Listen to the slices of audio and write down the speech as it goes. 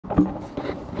Little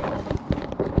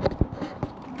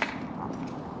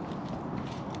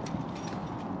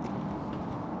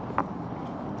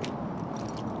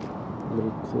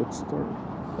cold start.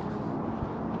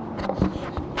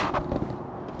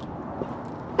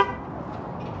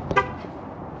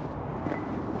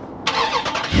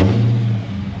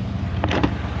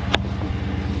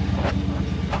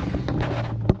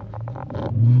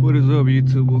 What is up,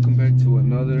 YouTube? Welcome back to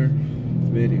another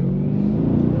video.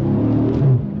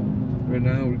 Right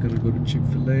now we're gonna go to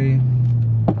Chick-fil-A.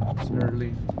 It's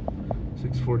early,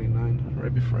 6:49,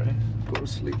 right before I go to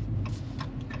sleep.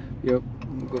 Yep,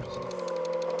 I'm gonna go to sleep.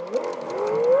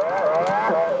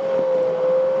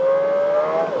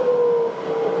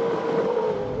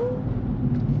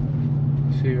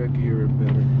 See if I can hear it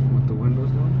better with the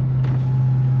windows down.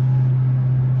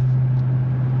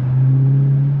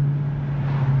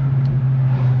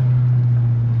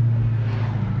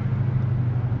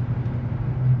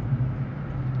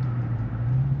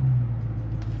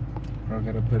 I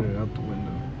gotta put it out the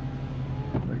window,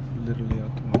 like literally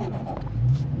out the window.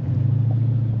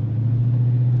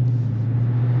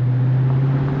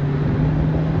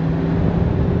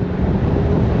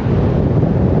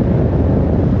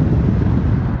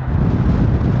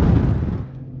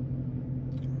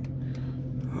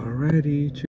 Alrighty,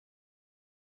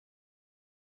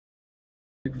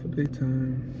 Chick-fil-A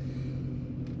time.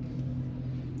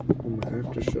 On my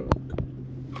aftershock.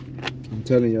 I'm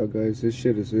telling y'all guys, this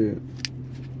shit is it.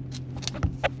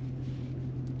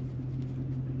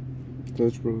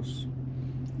 Dutch Bros,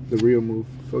 the real move.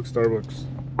 Fuck Starbucks.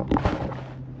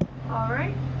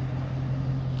 Alright.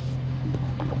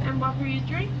 And what for your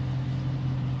drink?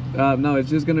 No, it's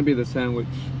just gonna be the sandwich.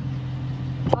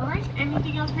 Alright.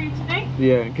 Anything else for you today?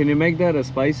 Yeah, can you make that a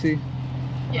spicy?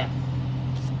 Yes.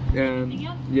 And Anything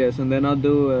else? yes, and then I'll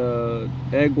do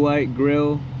egg white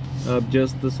grill,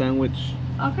 just the sandwich.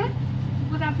 Okay.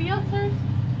 Would that be all, sir?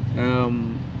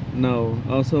 No,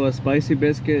 also a spicy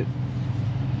biscuit.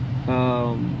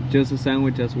 Just a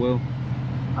sandwich as well.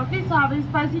 Okay, so have a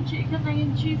spicy chicken, egg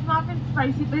and cheese muffin,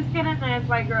 spicy biscuit, and egg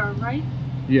white girl, right?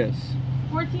 Yes.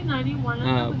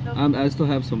 $14.91. I still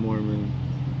have some more, man.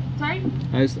 Sorry?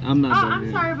 I'm not done I'm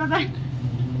yet. sorry about that.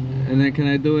 And then can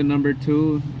I do a number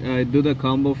 2? Do the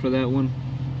combo for that one.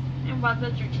 And what's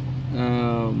the drink?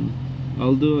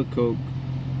 I'll do a Coke.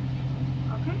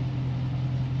 Okay.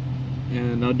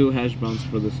 And I'll do hash browns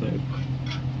for the side.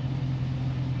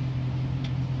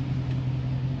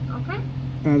 Okay.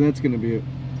 That's gonna be it.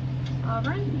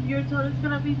 Alright. Your total is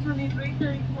gonna be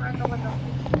 $23.34 at the window.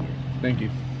 Thank you.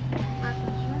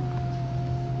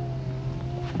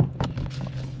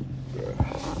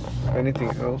 Anything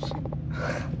else?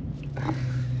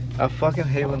 I fucking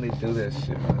hate when they do that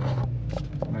shit, man.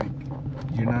 Like,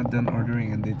 you're not done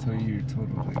ordering and they tell you your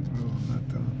total. Like, bro, I'm not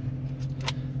done.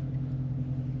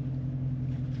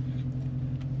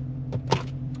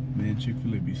 Man,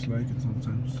 Chick-fil-A be slacking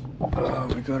sometimes. Oh,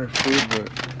 we got our food, but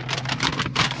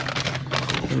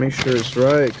make sure it's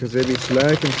right, because they be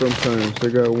slacking sometimes. They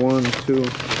got 1, 2,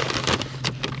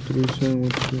 3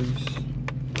 sandwiches.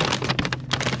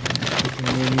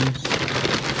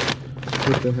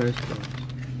 With the hash browns.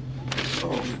 Oh,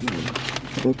 we're gonna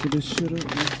buckle this shit up,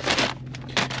 man.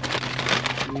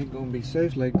 We ain't gonna be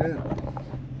safe like that.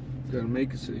 Gotta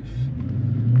make it safe.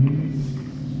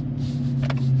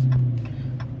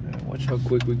 Man, watch how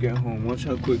quick we get home. Watch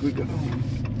how quick we get home.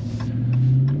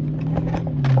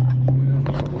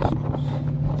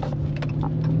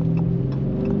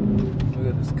 Look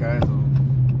at the sky though.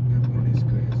 That morning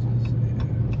sky is just, yeah.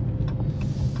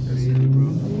 That's it, bro.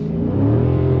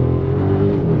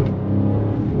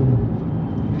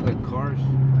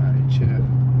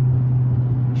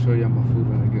 I'll show y'all my food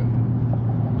when I get home.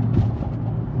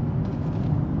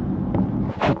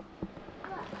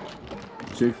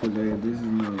 Chick-fil-A, this is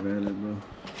not valid, bro.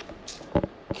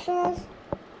 Just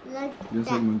like Just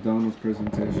like McDonald's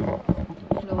presentation.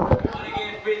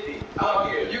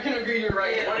 You can agree you're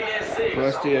right.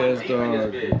 Crusty ass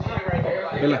dog.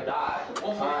 Bella.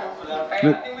 Hey,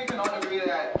 I think we can all agree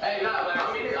that. Hey, nah, man,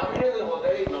 I'm here the whole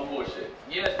day. No bullshit.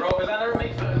 Yes, bro, because I never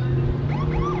make sense.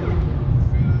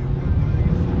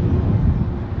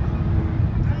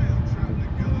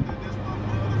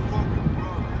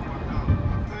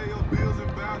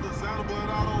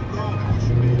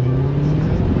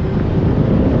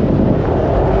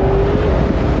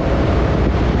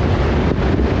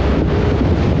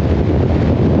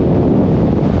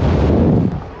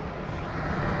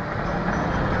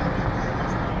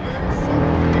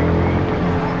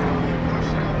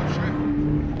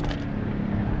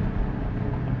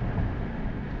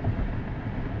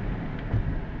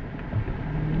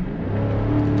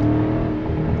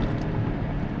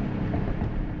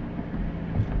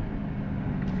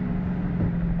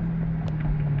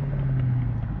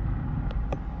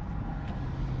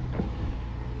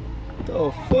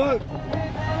 fuck?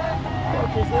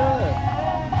 Fuck is that?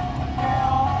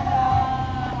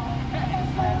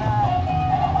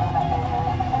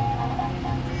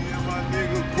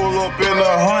 Pull up in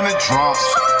 100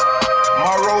 trunks.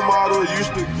 My role model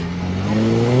used to.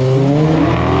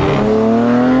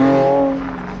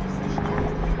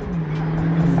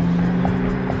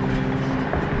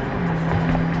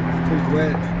 Too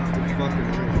wet. It's fucking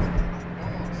wet.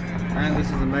 And this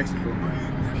is in Mexico.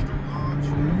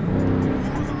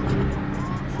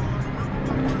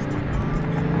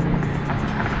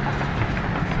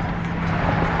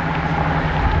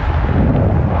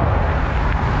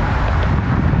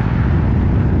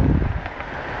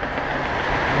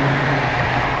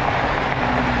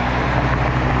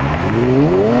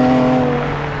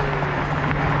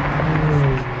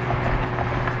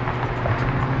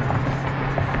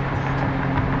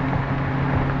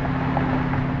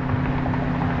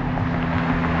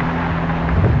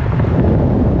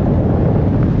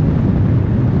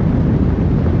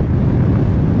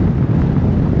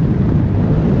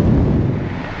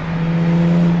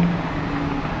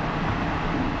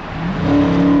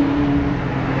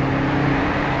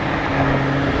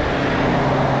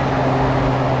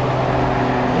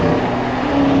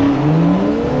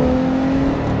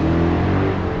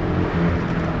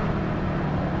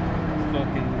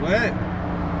 Wet.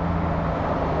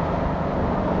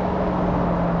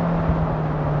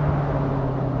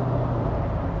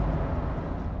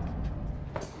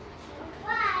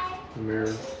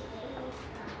 Mirror.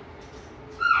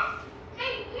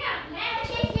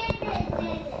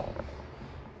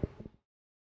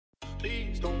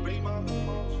 Please don't break my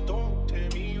heart, don't tear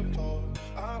me apart.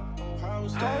 I don't know how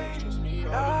it's done. Trust me,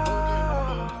 I've been working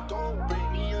hard. Don't break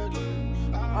me again.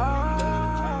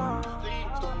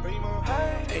 Please don't break my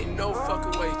heart. Ain't no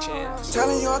fucking way, chance.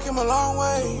 Telling you I came a long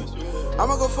way.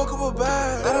 I'ma go fuck up a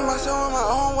bag. Letting myself in my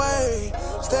own way.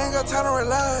 Still ain't got time to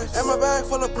relax. And my bag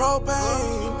full of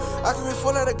propane. I can be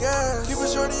full of the gas. Keep it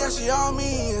shorty, yeah, she on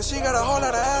me. And she got a whole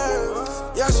lot of ass.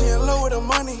 Yeah, she in love with the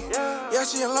money. Yeah,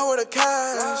 she in love with the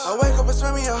cash. I wake up and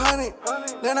spend me 100.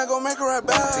 Then I go make her right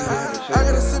back. I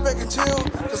gotta sit back and chill.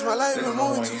 Cause my life been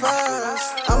moving too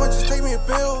fast. I'ma just take me a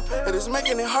pill. And it's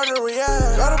making it hard to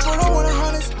react. Gotta pull up with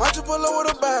 100s. Might just pull up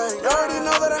with a bag. You already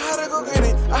know that I had to go get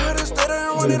it. I had to stay there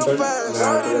and run it up fast. I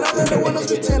already know that the windows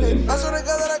be tinted. I swear to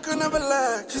God that I could never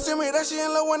lack. She tell me that she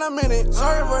in love when I'm in it.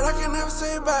 Sorry, but I can never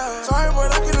say it back. Sorry, but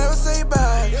I can never say it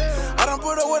back. I done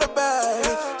put her with a bag.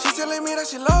 She telling me that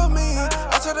she love me.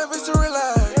 I told that bitch to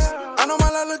relax. I know my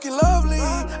life looking lovely.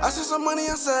 I see some money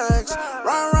on sex.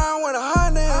 Run around with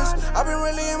 100s. I been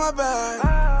really in my bag.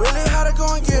 Really had to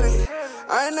go and get it.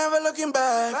 I ain't never looking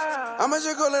back. I'ma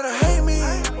just go let her hate me.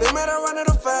 They made her run it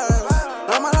up fast.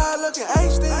 Now my life looking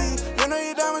HD. You know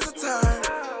your diamonds are tired.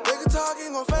 They can talk,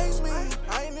 ain't gon' face me.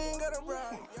 I ain't even gotta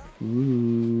brag.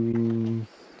 Ooh.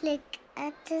 Like,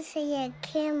 I just see a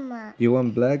camera. You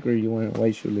want black or you want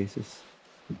white shoelaces?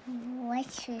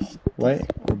 White shoes. White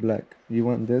or black? You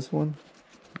want this one?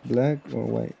 Black or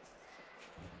white?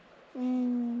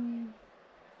 I'm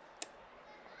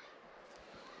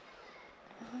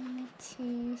gonna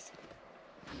choose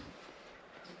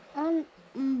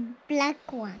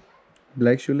black one.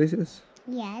 Black shoelaces?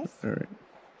 Yes, Alright.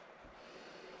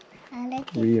 I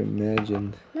like it.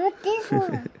 Reimagined. Not this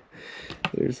one.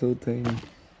 They're so tiny.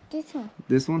 This one.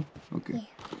 This one? Okay. Yeah.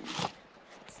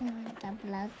 It's not the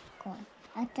black one.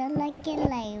 I don't like it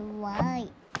like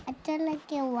white. I don't like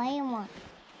the white one.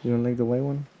 You don't like the white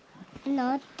one?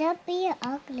 No, that be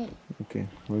ugly. Okay,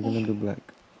 we're gonna do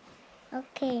black.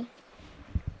 Okay.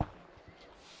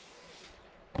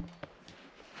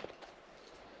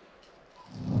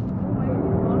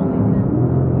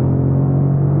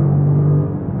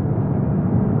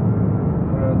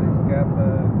 What are these?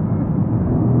 Scatpacks.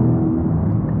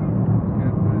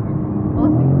 Oh,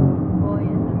 sí. Oh,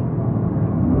 yes.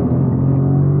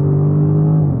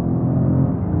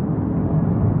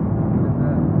 What is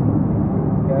that?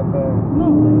 Scatpacks. No,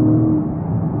 güey.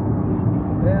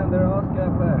 Damn, they're all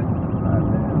Scatpacks. God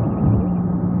damn.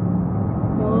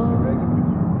 No, those are regular.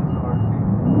 These are RT.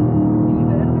 Y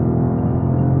verde.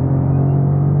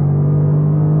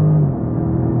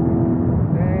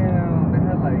 Damn, they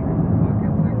had like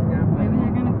fucking 6 Scatpacks. Maybe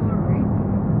they're gonna go to race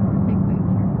or take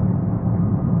pictures.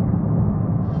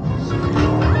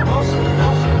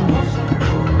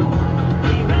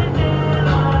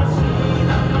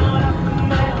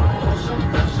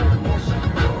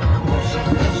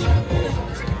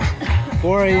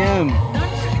 Four a.m.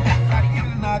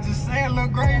 I just say a little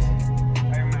grace.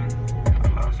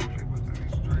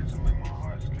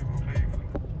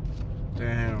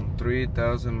 Damn,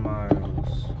 3,000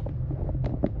 miles.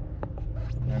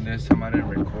 And this time I didn't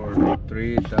record.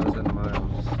 3,000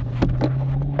 miles.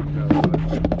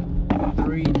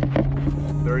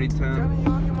 30 times.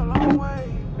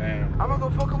 Damn. I'ma go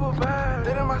fuck up a bag.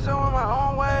 Did it myself in my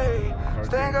own way.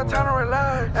 Still ain't got time to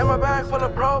relax. And my bag full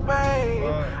of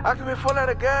propane. I can be full of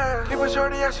the gas. Keep it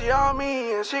shorty, yeah, she on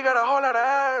me. And she got a whole lot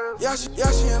of ass.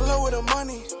 Yeah, she in love with the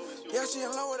money. Yeah, she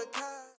in love with the cash.